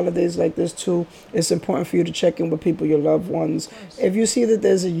during holidays like this too. It's important for you to check in with people, your loved ones. If you see that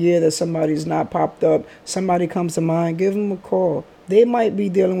there's a year that somebody's not popped up, somebody comes to mind, give them a call. They might be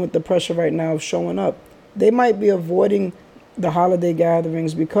dealing with the pressure right now of showing up. They might be avoiding the holiday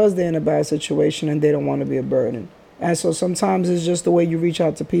gatherings because they're in a bad situation and they don't want to be a burden. And so sometimes it's just the way you reach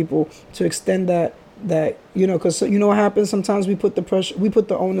out to people to extend that, you know, because you know what happens? Sometimes we put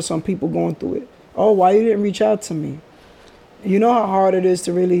the onus on people going through it. Oh, why you didn't reach out to me? You know how hard it is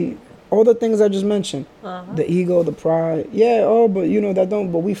to really, all the things I just mentioned, the ego, the pride. Yeah, but you know,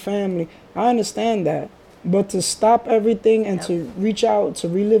 but we family. I understand that. But to stop everything and to reach out, to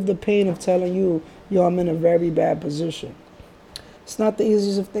relive the pain of telling you, yo, I'm in a very bad position. It's not the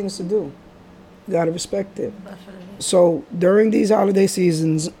easiest of things to do. You gotta respect it. Definitely. So during these holiday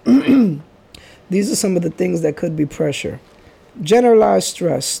seasons, these are some of the things that could be pressure. Generalized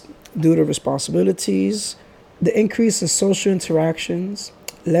stress due to responsibilities, the increase in social interactions,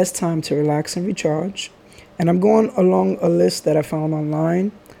 less time to relax and recharge. And I'm going along a list that I found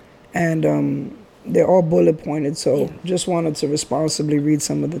online, and they're all bullet pointed. So just wanted to responsibly read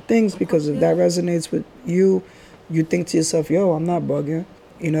some of the things, because if that resonates with you, you think to yourself, yo, I'm not bugging.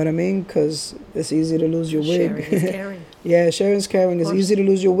 You know what I mean? Because it's easy to lose your wig. Sharing is caring. Yeah, sharing is caring. It's easy to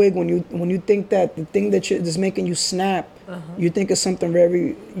lose your wig when you think that the thing that's making you snap, you think it's something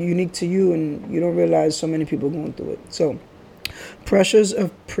very unique to you, and you don't realize so many people going through it. So, pressures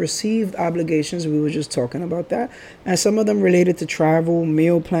of perceived obligations, we were just talking about that. And some of them related to travel,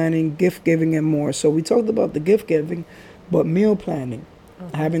 meal planning, gift giving, and more. So we talked about the gift giving, but meal planning,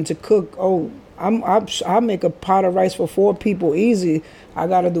 having to cook. I make a pot of rice for 4 people easy. I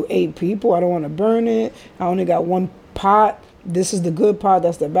got to do 8 people. I don't want to burn it. I only got 1 pot. This is the good pot.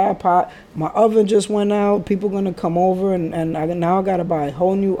 That's the bad pot. My oven just went out. People going to come over, and now I got to buy a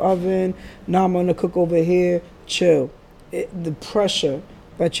whole new oven. Now I'm going to cook over here. Chill. The pressure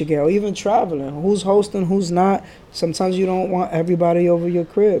that you get, or even traveling. Who's hosting, who's not. Sometimes you don't want everybody over your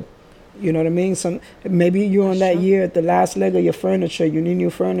crib. You know what I mean? Maybe you're on that year at the last leg of your furniture. You need new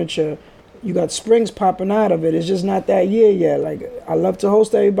furniture. You got springs popping out of it. It's just not that year yet. Like, I love to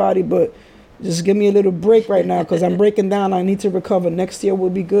host everybody, but just give me a little break right now, because I'm breaking down. I need to recover. Next year will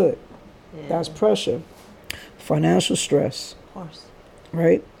be good. Yeah. That's pressure. Financial stress. Of course.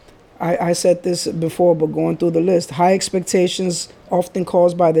 Right? I said this before, but going through the list. High expectations often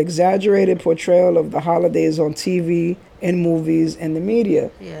caused by the exaggerated portrayal of the holidays on TV, in movies, and the media.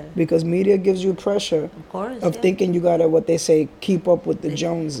 Yeah. Because media gives you pressure of thinking you gotta, what they say, keep up with the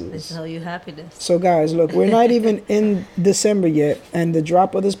Joneses. They tell you happiness. So guys, look, we're not even in December yet, and the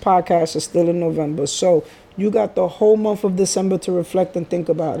drop of this podcast is still in November. So you got the whole month of December to reflect and think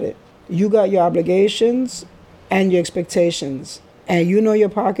about it. You got your obligations and your expectations. And you know your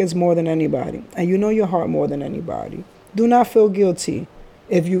pockets more than anybody. And you know your heart more than anybody. Do not feel guilty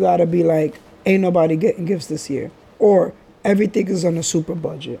if you gotta be like, ain't nobody getting gifts this year. Or everything is on a super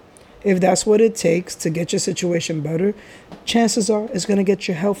budget. If that's what it takes to get your situation better, chances are it's gonna get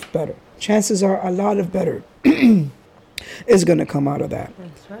your health better. Chances are a lot of better is gonna come out of that.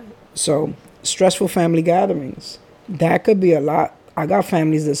 That's right. So, stressful family gatherings. That could be a lot. I got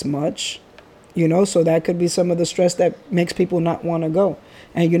families this much. You know, so that could be some of the stress that makes people not want to go.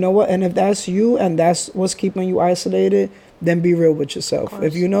 And you know what? And if that's you and that's what's keeping you isolated, then be real with yourself.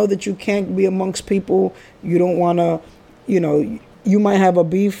 If you know that you can't be amongst people, you don't want to, you know, you might have a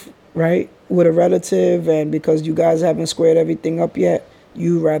beef, right, with a relative, and because you guys haven't squared everything up yet,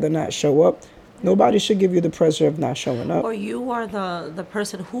 you rather not show up, Nobody should give you the pressure of not showing up. Or you are the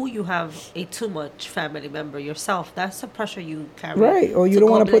person who you have a too much family member yourself. That's the pressure you carry. Right, or you don't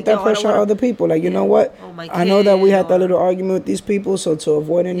go want be to put like, that "Yo, I don't pressure on wanna-" other people. Like, you know Yeah. what? Oh, my I know that we kid, had that or- little argument with these people, so to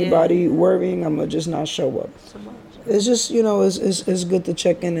avoid anybody worrying, I'm going to just not show up. So much. It's just, it's good to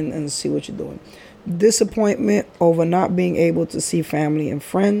check in and see what you're doing. Disappointment over not being able to see family and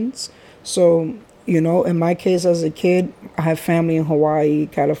friends. So, in my case as a kid, I have family in Hawaii,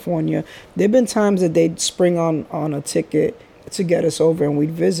 California. There have been times that they'd spring on a ticket to get us over and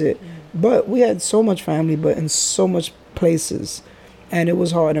we'd visit. But we had so much family, but in so much places. And it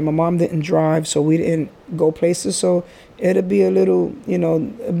was hard. And my mom didn't drive, so we didn't go places. So it'd be a little,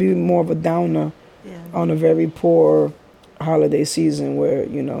 it'd be more of a downer on a very poor holiday season where,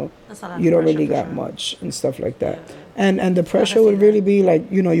 That's a lot of you don't pressure really for got sure. much and stuff like that. Yeah. And the pressure see would that. really be like,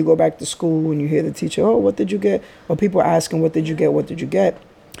 you go back to school and you hear the teacher, oh, what did you get? Or people asking, what did you get? What did you get?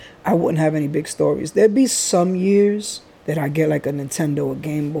 I wouldn't have any big stories. There'd be some years that I get like a Nintendo, a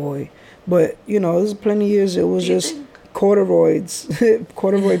Game Boy. But, there's plenty of years it was Do you just think-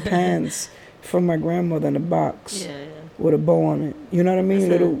 corduroy pants from my grandmother in a box Yeah. with a bow on it. You know what I mean?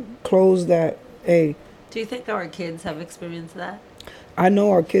 That's Little clothes that, hey, Do you think our kids have experienced that? I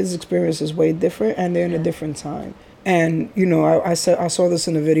know our kids' experience is way different and they're in a different time. And, I saw this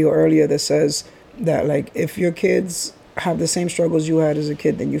in a video earlier that says that, like, if your kids have the same struggles you had as a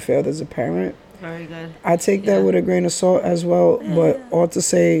kid, then you failed as a parent. Very good. I take that with a grain of salt as well, but all to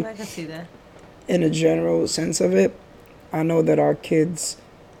say, I can see that. in a general sense of it, I know that our kids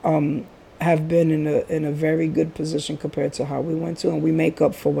have been in a very good position compared to how we went to, and we make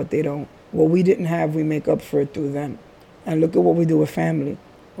up for what they don't. What we didn't have, we make up for it through them. And look at what we do with family,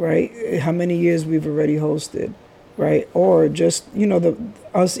 right? How many years we've already hosted, right? Or just,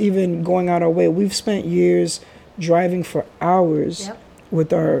 us even going out our way. We've spent years driving for hours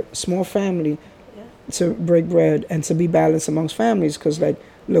with our small family to break bread and to be balanced amongst families. Because, like,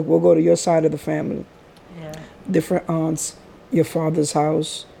 look, we'll go to your side of the family. Yeah. Different aunts, your father's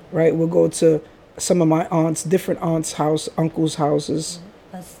house, right? We'll go to some of my aunts, different aunts' house, uncles' houses.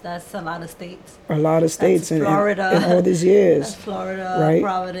 That's a lot of states. A lot of states That's Florida. in all these years. That's Florida, right?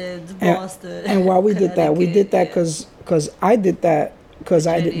 Providence, Boston. And why we did that? We did that Connecticut, because I did that because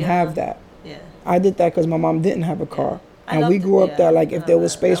I didn't Virginia. have that. Yeah. I did that because my mom didn't have a car. I And we loved grew it, up that, like, if there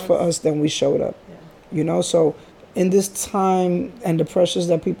was that space for was- us, then we showed up. Yeah. So in this time and the pressures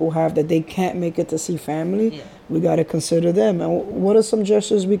that people have that they can't make it to see family, we got to consider them. And what are some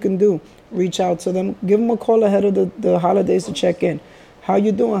gestures we can do? Reach out to them. Give them a call ahead of the holidays to check in. How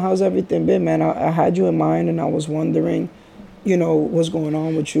you doing? How's everything been, man? I had you in mind and I was wondering, what's going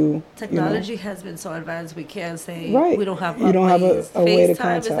on with you. Technology has been so advanced, we can't say Right. we don't have You don't have ways. a way to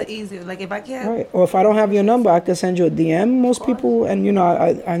FaceTime is contact. the easiest. Like, if I can't, Right. Or if I don't have your number, I can send you a DM. Most people, and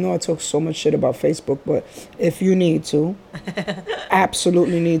I know I talk so much shit about Facebook, but if you need to,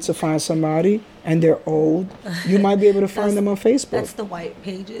 absolutely need to find somebody, and they're old, you might be able to find them on Facebook. that's the white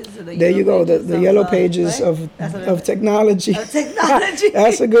pages. And the There yellow you go, pages the of, yellow pages right? That's what of technology. Of technology.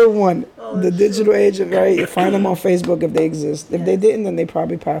 That's a good one. Oh, The digital age of, right? Find them on Facebook if they exist. If they didn't, then they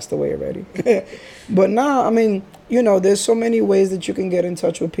probably passed away already. But now, I mean, there's so many ways that you can get in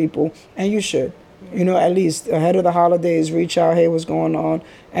touch with people, and you should. At least ahead of the holidays, reach out, hey, what's going on?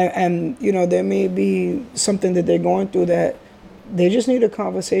 And there may be something that they're going through that they just need a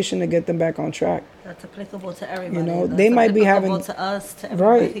conversation to get them back on track. That's applicable to everybody. They That's might be applicable having- to us, to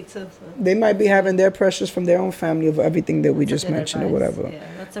everybody. Right. Too, so. They might be having their pressures from their own family of everything that we That's just good mentioned advice. or whatever. Yeah,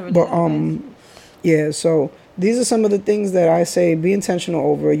 that's a really But good advice. yeah, so these are some of the things that I say be intentional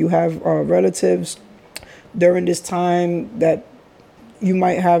over. You have relatives during this time that you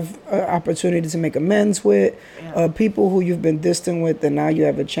might have an opportunity to make amends with, people who you've been distant with, and now you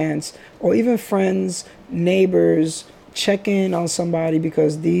have a chance, or even friends, neighbors. Check in on somebody,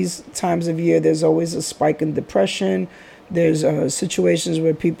 because these times of year there's always a spike in depression. There's situations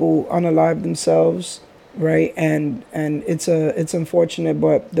where people unalive themselves, right? And it's unfortunate,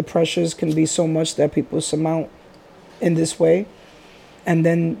 but the pressures can be so much that people surmount in this way, and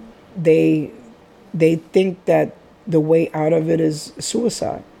then they think that the way out of it is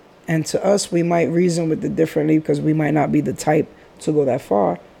suicide. And to us, we might reason with it differently because we might not be the type to go that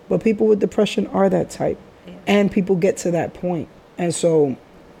far, but people with depression are that type. And people get to that point. And so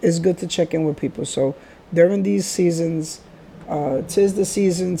it's good to check in with people. So during these seasons, 'tis the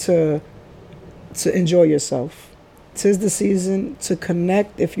season to enjoy yourself. 'Tis the season to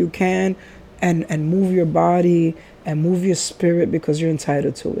connect if you can, and move your body and move your spirit, because you're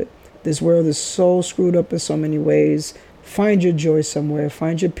entitled to it. This world is so screwed up in so many ways, find your joy somewhere,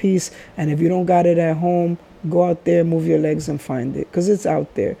 find your peace. And if you don't got it at home, go out there, move your legs and find it, because it's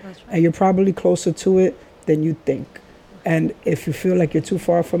out there. That's right. And you're probably closer to it than you think. And if you feel like you're too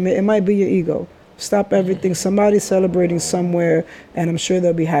far from it, it might be your ego. Stop everything. Somebody's celebrating somewhere, and I'm sure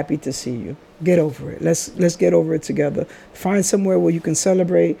they'll be happy to see you. Get over it. Let's get over it together. Find somewhere where you can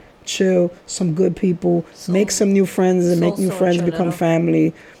celebrate, chill, some good people, make some new friends, and make new friends, become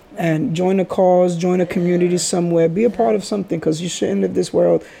family, and join a cause, join a community somewhere. Be a part of something, because you shouldn't live this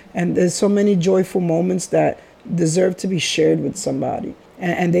world. And there's so many joyful moments that deserve to be shared with somebody,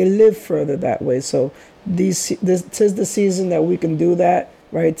 and they live further that way. So tis the season that we can do that,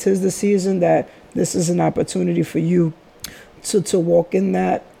 right? Tis the season that this is an opportunity for you to walk in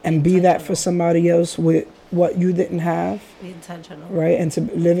that and be that for somebody else with what you didn't have. Be intentional. Right? And to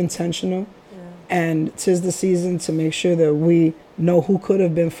live intentional. Yeah. And 'tis the season to make sure that we know who could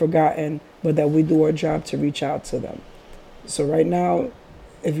have been forgotten, but that we do our job to reach out to them. So right now,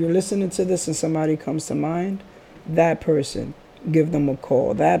 if you're listening to this and somebody comes to mind, that person, give them a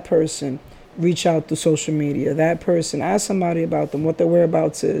call. That person, reach out to social media. That person, ask somebody about them, what their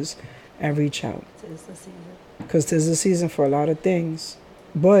whereabouts is, and reach out. 'Tis the season. Because 'tis the season for a lot of things.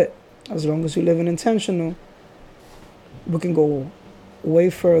 But as long as we live in intentional, we can go way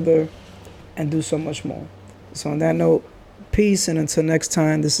further and do so much more. So on that note, peace, and until next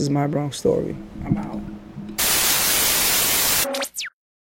time, this is My Bronx Story. I'm out.